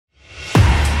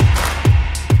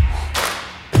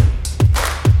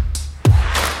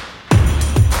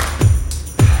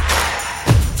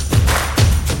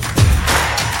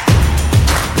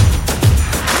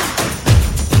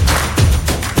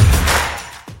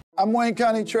I'm Wayne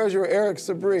County Treasurer Eric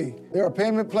Sabri. There are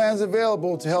payment plans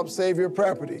available to help save your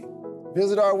property.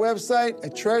 Visit our website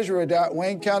at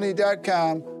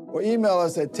treasurer.waynecounty.com or email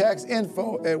us at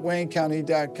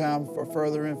taxinfo@waynecounty.com for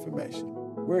further information.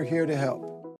 We're here to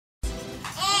help. In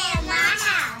my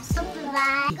house,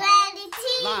 supervised Granny T.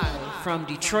 Live from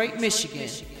Detroit, Michigan,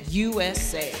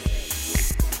 USA.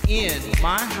 In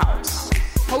My House,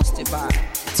 hosted by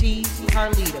T.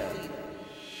 Carlita,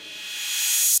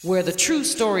 where the true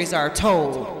stories are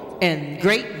told and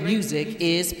great music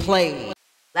is played.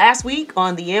 Last week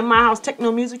on the In My House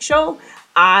Techno Music Show,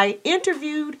 I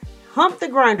interviewed Hump the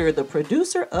Grinder, the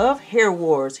producer of Hair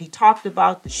Wars. He talked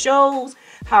about the shows,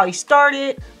 how he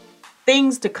started,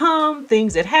 things to come,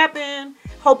 things that happen.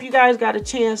 Hope you guys got a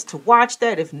chance to watch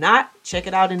that. If not, check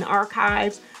it out in the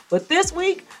archives. But this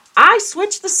week, I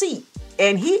switched the seat,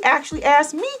 and he actually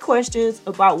asked me questions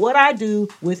about what I do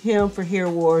with him for Hair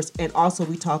Wars, and also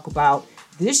we talk about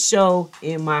this show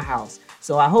In My House.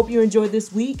 So I hope you enjoyed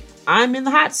this week. I'm in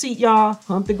the hot seat, y'all.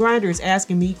 Hump the Grinder is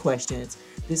asking me questions.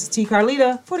 This is T.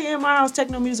 Carlita for the In My House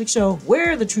Techno Music Show,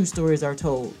 where the true stories are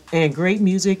told and great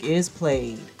music is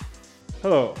played.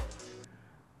 Hello,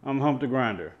 I'm Hump the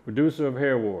Grinder, producer of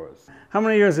Hair Wars. How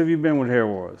many years have you been with Hair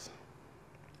Wars?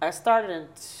 I started in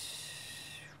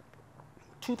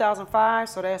 2005,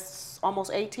 so that's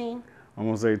almost 18.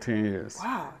 Almost 18 years.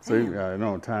 Wow. So I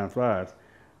know time flies.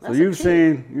 That's so you've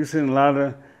seen a lot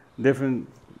of different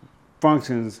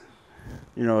functions,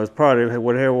 you know, as part of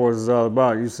what Hair Wars is all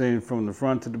about. You've seen from the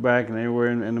front to the back and everywhere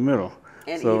in the middle.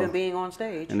 And even being on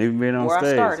stage. And even being on where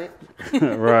stage. Where I started.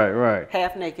 Right.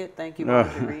 Half naked. Thank you,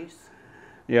 Marjorie Reese.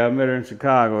 Yeah, I met her in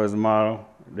Chicago as a model.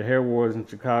 The Hair Wars in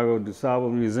Chicago, DuSable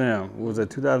Museum. Was that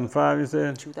 2005, you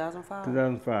said? 2005.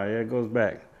 2005, yeah, it goes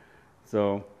back.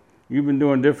 So you've been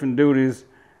doing different duties.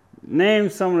 Name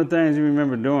some of the things you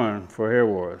remember doing for Hair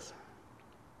Wars.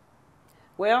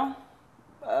 Well,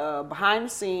 behind the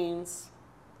scenes.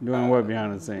 Doing what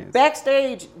behind the scenes?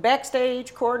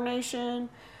 Backstage coordination,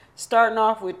 starting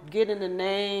off with getting the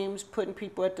names, putting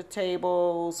people at the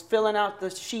tables, filling out the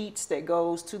sheets that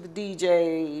goes to the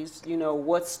DJs, you know,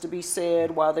 what's to be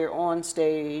said while they're on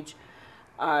stage.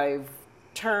 I've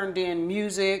turned in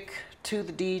music to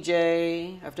the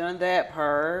DJ. I've done that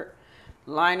part,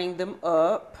 lining them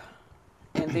up,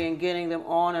 and then getting them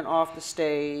on and off the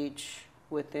stage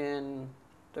within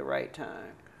the right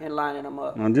time and lining them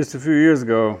up. Now, just a few years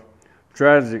ago,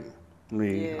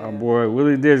 tragically, our boy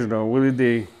Willie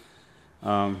D,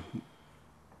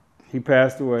 he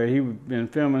passed away. He'd been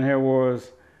filming Hair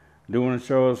Wars, doing the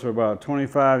shows for about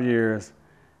 25 years,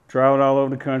 traveled all over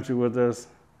the country with us,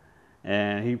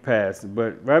 and he passed.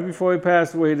 But right before he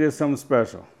passed away, he did something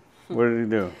special. What did he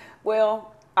do?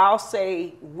 Well, I'll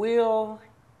say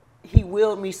he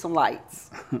willed me some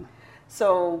lights.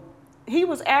 So he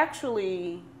was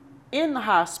actually in the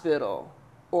hospital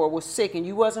or was sick, and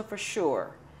you wasn't for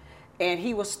sure. And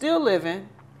he was still living,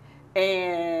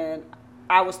 and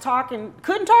I was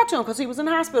couldn't talk to him because he was in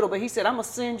the hospital, but he said, I'm gonna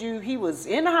send you, he was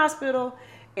in the hospital,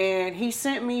 and he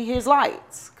sent me his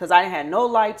lights because I had no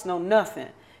lights, no nothing.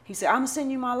 He said, I'm gonna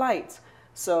send you my lights.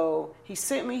 So he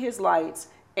sent me his lights,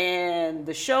 and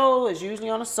the show is usually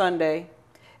on a Sunday.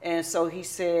 And so he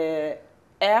said,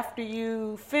 after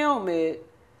you film it,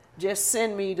 just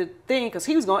send me the thing, because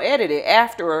he was going to edit it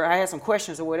after I had some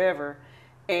questions or whatever.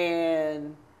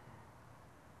 And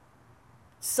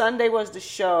Sunday was the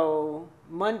show,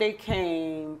 Monday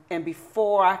came, and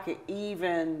before I could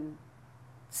even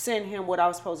send him what I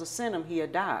was supposed to send him, he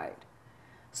had died.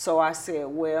 So I said,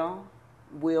 well,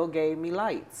 Will gave me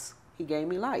lights. He gave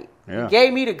me light. Yeah. He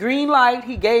gave me the green light,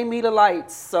 he gave me the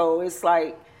lights. So it's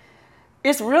like,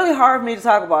 it's really hard for me to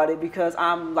talk about it because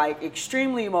I'm like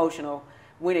extremely emotional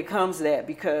when it comes to that,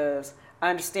 because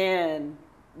I understand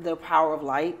the power of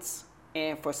lights,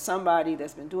 and for somebody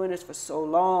that's been doing this for so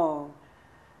long,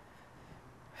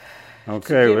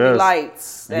 okay, give me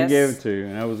lights. He gave it to you,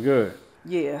 and that was good.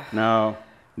 Yeah. Now,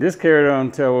 this carried on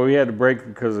until we had to break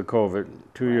because of COVID.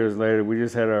 2 years later, we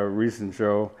just had our recent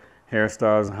show,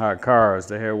 Hairstyles and Hot Cars,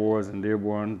 the Hair Wars in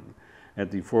Dearborn at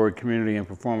the Ford Community and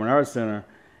Performing Arts Center,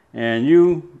 and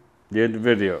you did the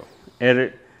video,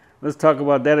 edit. Let's talk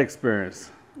about that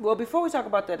experience. Well, before we talk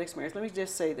about that experience, let me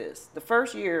just say this. The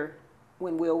first year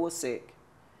when Will was sick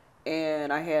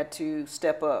and I had to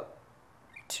step up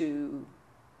to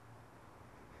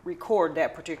record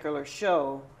that particular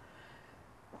show,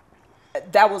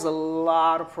 that was a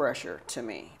lot of pressure to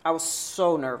me. I was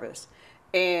so nervous.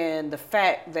 And the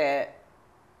fact that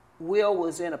Will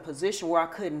was in a position where I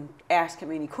couldn't ask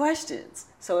him any questions.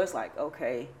 So it's like,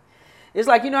 okay, It's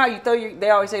like, you know how they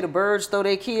always say the birds throw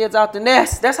their kids out the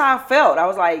nest. That's how I felt. I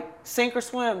was like, sink or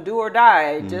swim, do or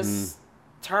die. Just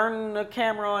turn the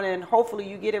camera on and hopefully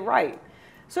you get it right.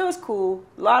 So it was cool.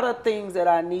 A lot of things that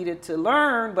I needed to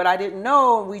learn, but I didn't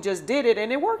know, and we just did it,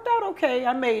 and it worked out okay.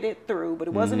 I made it through, but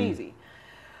it wasn't easy.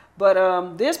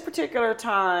 But this particular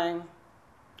time,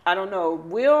 I don't know,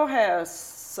 Will has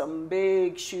some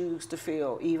big shoes to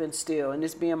fill, even still, and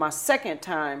this being my second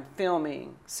time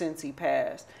filming since he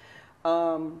passed.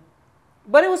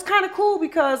 But it was kind of cool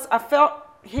because I felt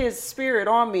his spirit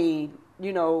on me,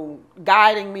 you know,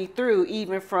 guiding me through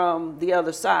even from the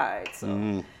other side.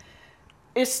 So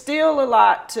it's still a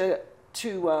lot to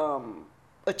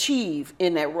achieve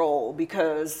in that role,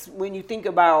 because when you think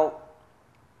about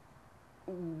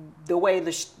the way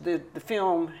the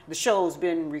show's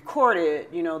been recorded,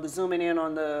 you know, the zooming in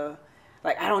on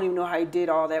like, I don't even know how he did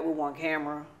all that with one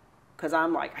camera. Because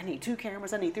I'm like, I need 2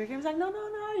 cameras, I need 3 cameras. Like, no,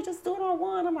 you just do it on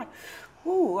one. I'm like,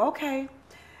 ooh, okay.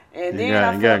 And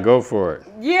then you gotta go for it.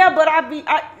 Yeah, but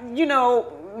you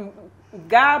know,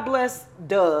 God bless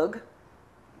Doug.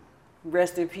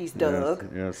 Rest in peace, Doug.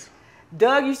 Yes.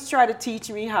 Doug used to try to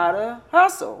teach me how to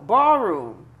hustle,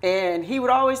 ballroom. And he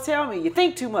would always tell me, you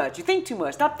think too much,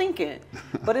 stop thinking.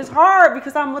 But it's hard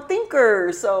because I'm a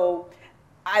thinker. So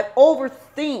I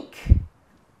overthink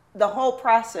the whole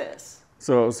process.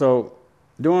 So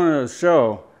doing a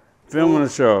show, filming a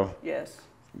show, yes,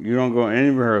 you don't go any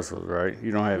rehearsals, right?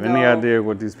 You don't have any idea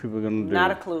what these people are going to do.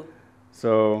 Not a clue.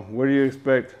 So what do you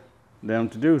expect them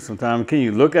to do? Sometimes, can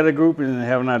you look at a group and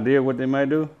have an idea what they might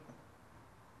do?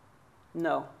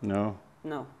 No. No?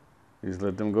 No. You just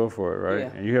let them go for it, right?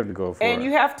 Yeah. And you have to go for it. And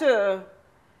you have to,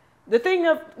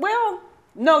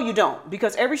 no, you don't,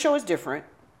 because every show is different.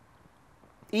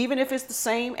 Even if it's the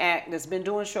same act that's been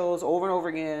doing shows over and over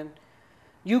again,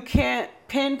 you can't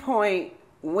pinpoint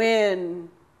when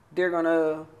they're going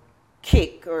to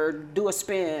kick or do a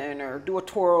spin or do a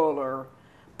twirl or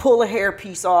pull a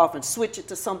hairpiece off and switch it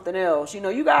to something else. You know,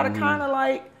 you got to kind of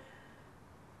like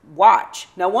watch.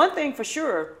 Now, one thing for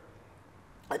sure,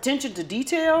 attention to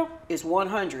detail is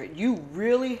 100. You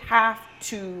really have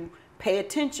to pay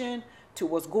attention to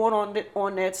what's going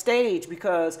on that stage,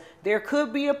 because there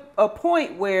could be a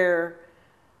point where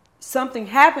something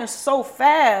happens so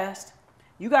fast,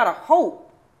 you got to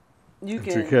hope you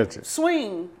can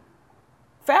swing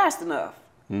fast enough.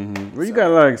 Well, you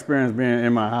got a lot of experience being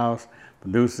in my house.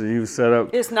 Producer, you set up.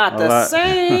 It's not the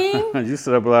same. You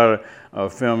set up a lot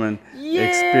of filming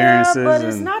experiences. Yeah, but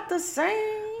it's not the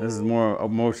same. This is more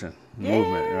emotion,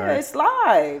 movement, right? It's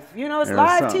live. You know, it's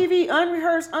live TV,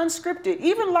 unrehearsed, unscripted.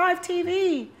 Even live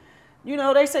TV, you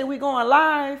know, they say we going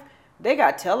live. They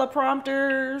got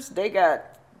teleprompters. They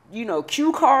got, you know,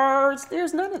 cue cards.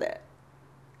 There's none of that.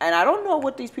 And I don't know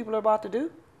what these people are about to do.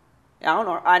 I don't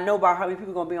know. I know about how many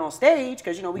people are going to be on stage,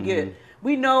 because, you know,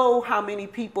 we know how many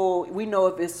people, we know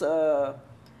if it's a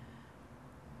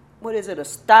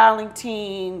styling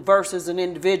team versus an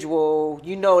individual.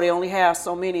 You know, they only have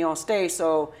so many on stage.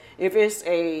 So if it's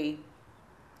a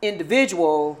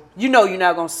individual, you know you're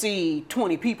not going to see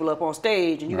 20 people up on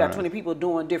stage, and you got 20 people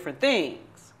doing different things.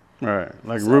 Right,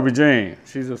 like Ruby Jean.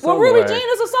 She's a solo act. Well, Ruby Jean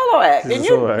is a solo act. And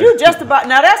you just about,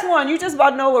 now that's one, you just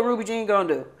about know what Ruby Jean going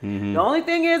to do. The only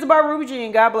thing is about Ruby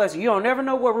Jean, God bless you, you don't never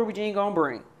know what Ruby Jean going to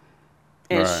bring.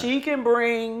 And she can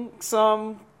bring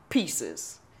some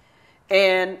pieces.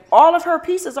 And all of her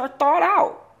pieces are thought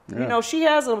out. Yeah. You know, she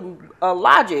has a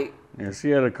logic. Yeah, she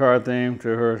had a car theme to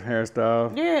her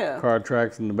hairstyle. Yeah. Car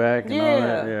tracks in the back and all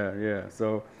that. Yeah.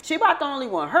 So she about the only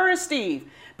one. Her and Steve.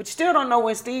 But you still don't know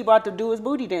when Steve about to do his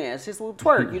booty dance, his little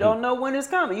twerk. You don't know when it's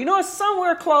coming. You know it's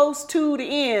somewhere close to the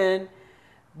end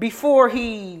before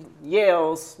he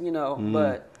yells, you know.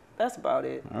 But that's about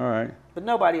it. All right. But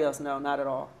nobody else know, not at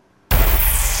all.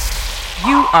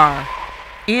 You are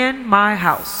in my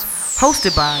house,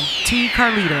 hosted by T.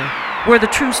 Carlita, where the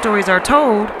true stories are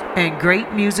told and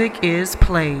great music is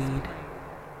played.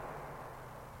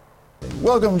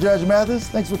 Welcome, Judge Mathis.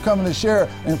 Thanks for coming to share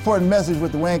an important message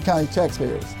with the Wayne County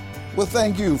taxpayers. Well,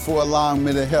 thank you for allowing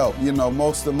me to help. You know,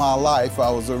 most of my life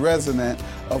I was a resident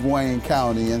of Wayne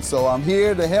County, and so I'm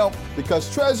here to help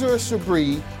because Treasurer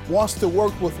Chabris wants to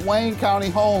work with Wayne County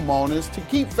homeowners to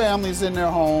keep families in their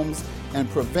homes and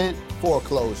prevent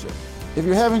foreclosure. If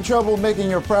you're having trouble making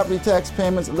your property tax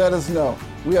payments, let us know.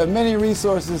 We have many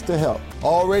resources to help.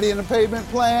 Already in the payment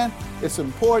plan? It's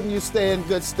important you stay in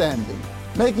good standing.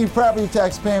 Making property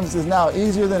tax payments is now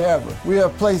easier than ever. We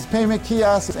have placed payment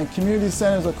kiosks in community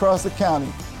centers across the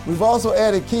county. We've also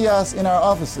added kiosks in our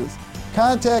offices.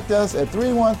 Contact us at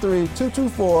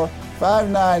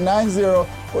 313-224-5990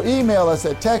 or email us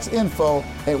at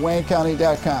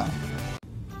taxinfo@waynecounty.com.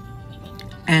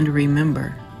 And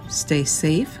remember, stay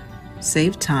safe,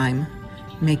 save time,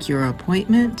 make your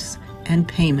appointments and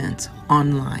payments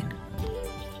online.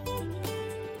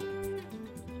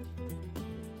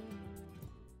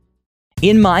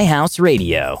 In My House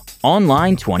Radio,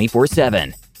 online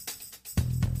 24/7.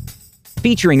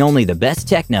 Featuring only the best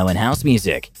techno and house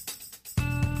music.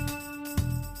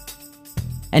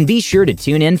 And be sure to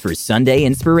tune in for Sunday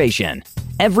Inspiration,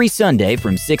 every Sunday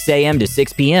from 6 a.m. to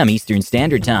 6 p.m. Eastern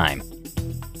Standard Time.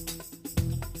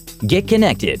 Get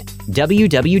connected,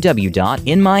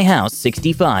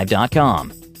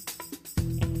 www.inmyhouse65.com.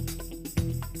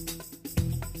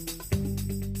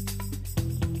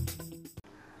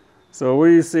 So what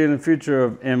do you see in the future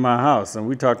of In My House? And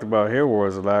we talked about Hair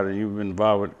Wars a lot, and you've been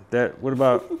involved with that. What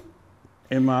about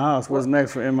In My House? What's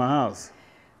next for In My House?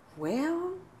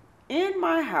 Well, In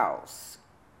My House,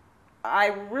 I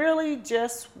really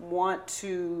just want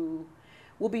to,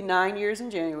 we'll be 9 years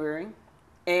in January,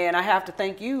 and I have to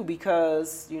thank you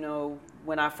because, you know,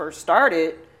 when I first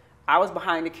started, I was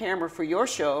behind the camera for your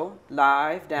show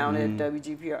live down at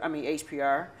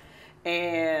HPR,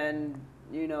 and,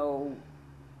 you know,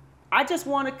 I just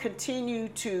want to continue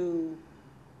to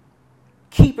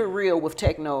keep it real with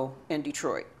techno in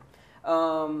Detroit.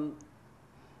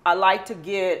 I like to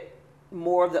get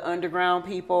more of the underground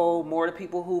people, more of the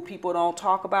people who people don't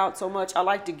talk about so much. I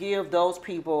like to give those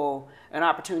people an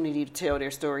opportunity to tell their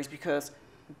stories because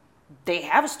they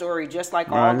have a story just like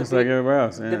all just the big, like everybody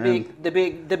else.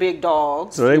 the big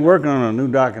dogs. So they working on a new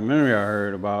documentary I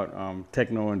heard about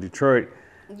techno in Detroit,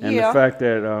 and the fact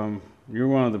that you're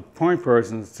one of the point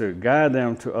persons to guide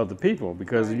them to other people,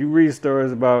 because you read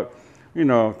stories about, you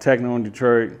know, techno in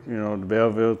Detroit, you know, the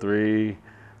Belleville 3, you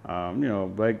know,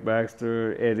 Blake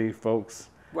Baxter, Eddie, folks.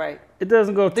 Right. It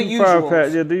doesn't go too usuals. far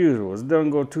past, the usuals. It doesn't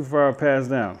go too far past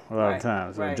them a lot of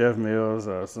times. Right. Jeff Mills,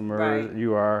 Submerged,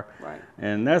 UR. Right.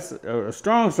 And that's a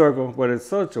strong circle, but it's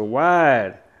such a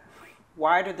wider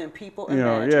than people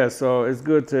imagine. So it's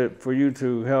good for you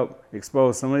to help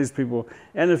expose some of these people,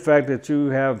 and the fact that you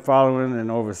have following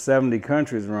in over 70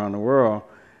 countries around the world,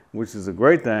 which is a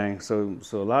great thing. So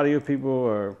a lot of your people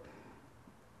are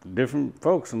different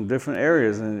folks from different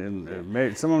areas, and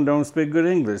some of them don't speak good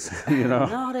English, you know.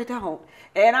 No, they don't.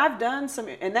 And I've done some,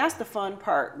 and that's the fun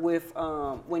part with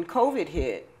when COVID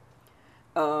hit.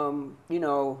 You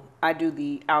know, I do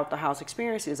the out the house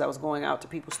experiences. I was going out to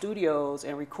people's studios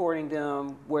and recording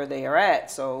them where they are at.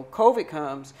 So COVID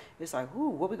comes, it's like, ooh,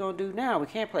 what we gonna do now? We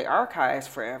can't play archives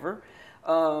forever.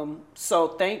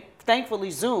 So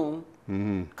thankfully Zoom,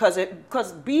 because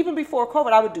even before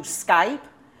COVID, I would do Skype,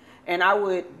 and I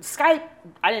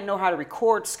didn't know how to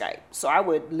record Skype, so I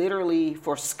would literally,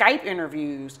 for Skype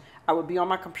interviews, I would be on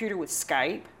my computer with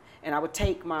Skype. And I would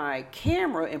take my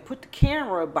camera and put the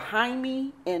camera behind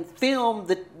me and film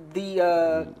the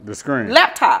screen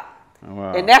laptop. Oh,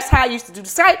 wow. And that's how I used to do the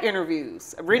Skype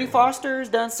interviews. Brittany Foster's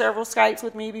done several Skypes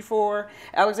with me before.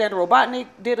 Alexander Robotnik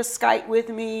did a Skype with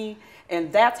me.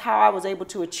 And that's how I was able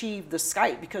to achieve the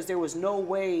Skype, because there was no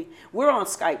way, we're on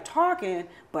Skype talking,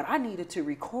 but I needed to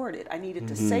record it. I needed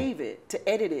to save it, to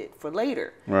edit it for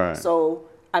later. Right. So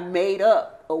I made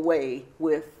up a way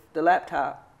with the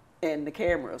laptop and the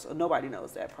cameras. So nobody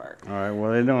knows that part. All right,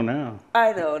 well, they know now.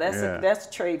 I know, that's a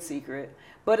trade secret.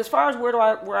 But as far as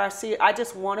where I see it, I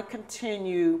just want to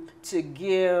continue to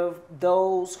give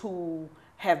those who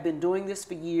have been doing this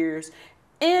for years,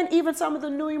 and even some of the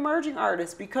new emerging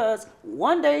artists, because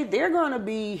one day they're going to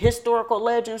be historical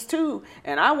legends too,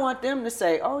 and I want them to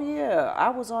say, oh yeah, I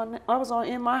was on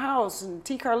In My House, and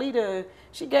T. Carlita,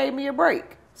 she gave me a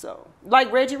break. So,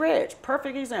 like Reggie Reg,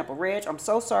 perfect example. Reg, I'm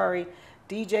so sorry,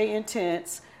 DJ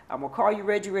Intense. I'm gonna call you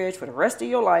Reggie Reg for the rest of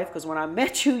your life, because when I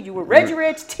met you, you were Reggie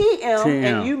Reg TM,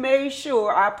 and you made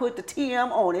sure I put the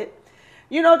TM on it.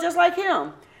 You know, just like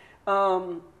him.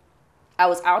 I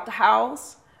was out the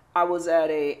house. I was at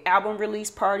a album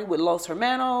release party with Los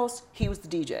Hermanos. He was the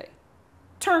DJ.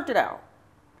 Turned it out.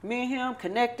 Me and him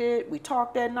connected. We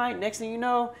talked that night. Next thing you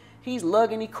know, he's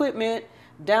lugging equipment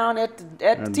down at the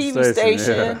TV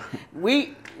station. Yeah.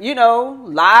 We, you know,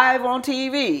 live on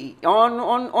TV,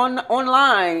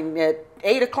 online at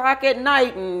 8 o'clock at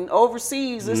night, and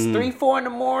overseas it's 3, 4 in the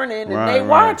morning, and they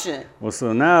watching. Well,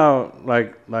 so now,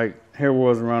 like Hair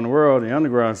Wars Around the World, the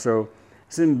Underground show,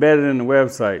 it's embedded in the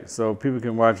website, so people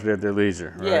can watch it at their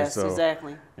leisure. Right? Yes,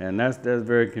 exactly. And that's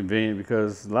very convenient,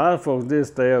 because a lot of folks did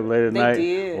stay up late at night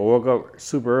or woke up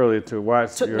super early to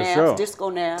watch your show.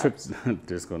 Disco naps.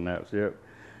 Disco naps, yep.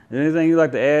 Anything you'd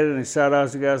like to add? Any shout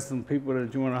outs? You got some people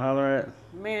that you want to holler at?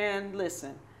 Man,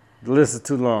 listen. The list is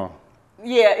too long.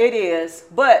 Yeah, it is.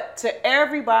 But to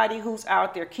everybody who's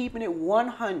out there keeping it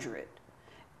 100,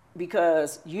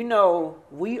 because, you know,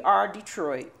 we are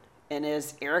Detroit. And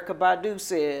as Erykah Badu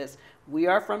says, we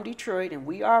are from Detroit and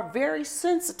we are very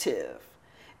sensitive.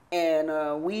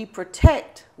 And we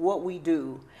protect what we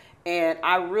do. And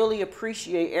I really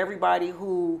appreciate everybody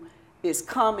who is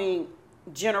coming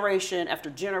generation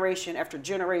after generation after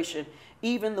generation,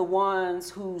 even the ones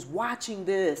who's watching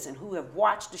this and who have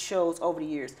watched the shows over the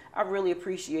years. I really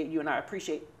appreciate you, and I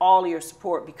appreciate all of your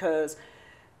support, because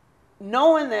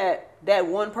knowing that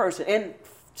one person, and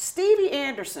Stevie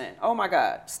Anderson, oh my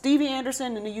God, Stevie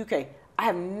Anderson in the UK, I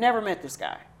have never met this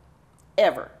guy,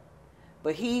 ever.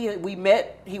 But we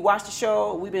met, he watched the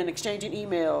show, we've been exchanging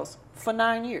emails for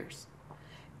 9 years.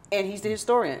 And he's the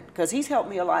historian, because he's helped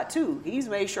me a lot too. He's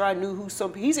made sure I knew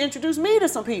he's introduced me to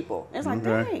some people. And it's like,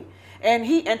 dang.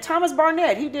 And Thomas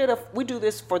Barnett, we do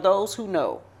this for those who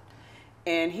know.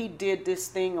 And he did this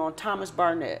thing on Thomas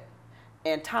Barnett.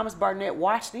 And Thomas Barnett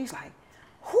watched it, he's like,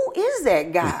 who is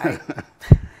that guy?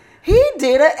 He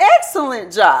did an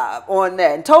excellent job on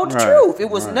that and told the truth. It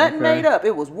was nothing made up.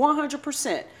 It was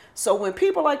 100%. So when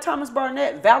people like Thomas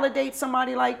Barnett validate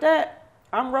somebody like that,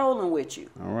 I'm rolling with you.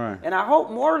 All right. And I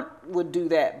hope more would do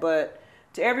that. But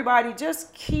to everybody,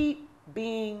 just keep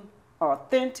being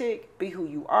authentic, be who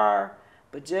you are,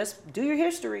 but just do your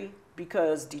history,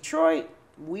 because Detroit,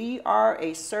 we are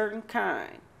a certain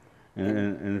kind.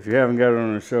 And if you haven't got it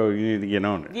on the show, you need to get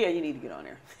on it. Yeah, you need to get on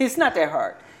there. It's not that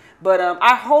hard. But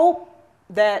I hope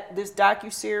that this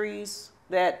docuseries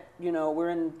that, you know, we're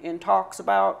in talks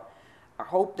about, I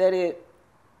hope that it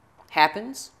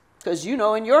happens. Because, you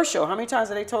know, in your show, how many times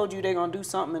have they told you they're going to do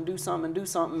something and do something and do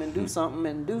something and do something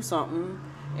and do something,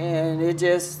 and it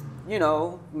just, you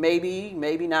know, maybe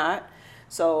not.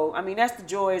 So, I mean, that's the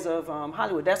joys of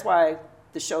Hollywood. That's why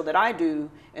the show that I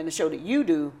do and the show that you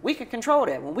do, we can control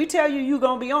that. When we tell you you're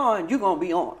going to be on, you're going to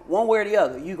be on. One way or the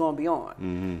other, you're going to be on.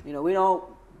 Mm-hmm. You know, we don't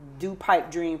do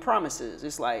pipe dream promises.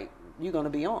 It's like, you're going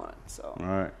to be on. So, all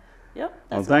right. Yep.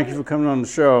 Well, thank you for coming on the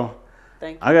show.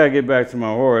 Thank you. I got to get back to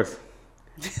my horse.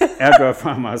 After I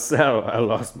found my saddle, I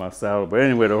lost my saddle. But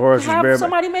anyway, the horse is bareback. Have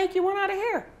somebody make you one out of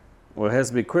here. Well, it has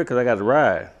to be quick because I got to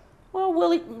ride. Well,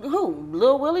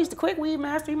 Lil Willie's the quick weave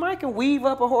master. He might can weave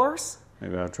up a horse.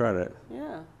 Maybe I'll try that.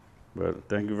 Yeah. But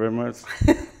thank you very much,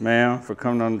 ma'am, for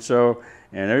coming on the show.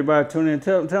 And everybody tune in.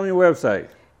 Tell me your website.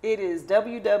 It is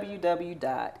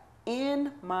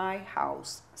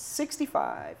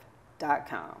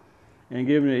www.inmyhouse65.com. And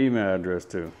give me the email address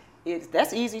too.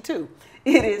 That's easy too.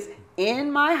 It is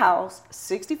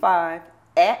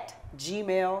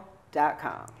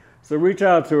inmyhouse65@gmail.com. So reach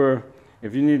out to her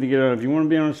if you need to get on. If you want to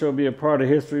be on the show, be a part of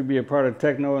history, be a part of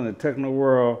techno and the techno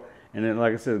world. And then,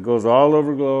 like I said, it goes all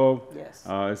over the globe. Yes.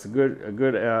 It's a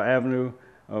good avenue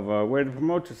of way to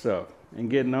promote yourself and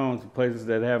get known to places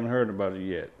that haven't heard about you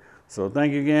yet. So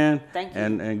thank you again. Thank you.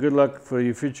 And good luck for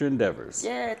your future endeavors.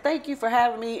 Yeah, thank you for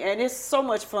having me. And it's so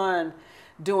much fun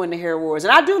doing the Hair Wars.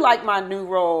 And I do like my new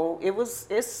role. It was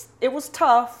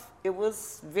tough. It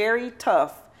was very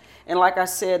tough. And like I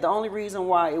said, the only reason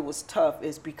why it was tough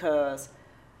is because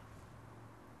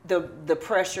the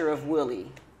pressure of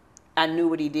Willie. I knew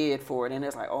what he did for it, and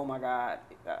it's like, oh my God,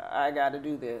 I got to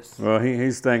do this. Well,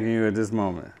 he's thanking you at this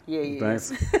moment. Yeah, he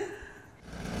Thanks. is.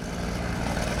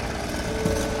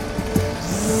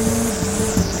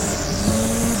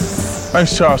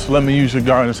 Thanks, Charles, for letting me use your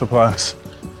gardening supplies.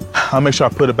 I'll make sure I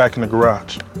put it back in the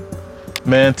garage.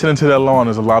 Man, tending to that lawn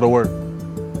is a lot of work.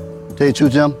 Tell you the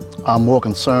truth, Jim, I'm more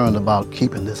concerned about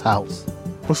keeping this house.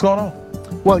 What's going on?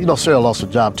 Well, you know, Sarah lost her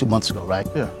job 2 months ago, right?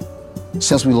 Yeah.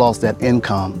 Since we lost that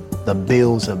income, the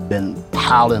bills have been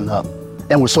piling up,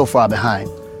 and we're so far behind.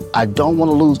 I don't want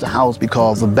to lose the house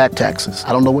because of back taxes.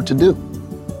 I don't know what to do.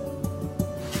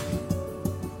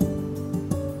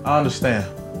 I understand.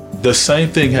 The same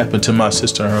thing happened to my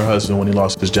sister and her husband when he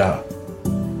lost his job.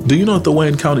 Do you know that the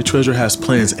Wayne County Treasurer has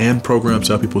plans and programs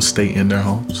to help people stay in their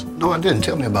homes? No, I didn't.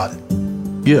 Tell me about it.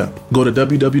 Yeah, go to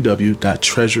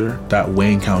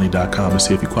www.treasure.waynecounty.com and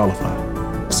see if you qualify.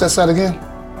 What's that site again?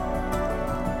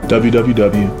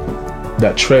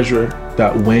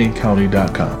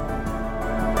 www.treasure.waynecounty.com.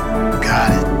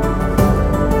 Got it.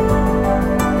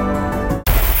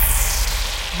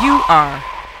 You are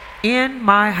In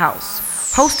My House,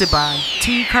 hosted by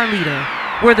T. Carlito,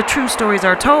 where the true stories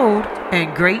are told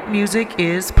and great music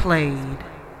is played.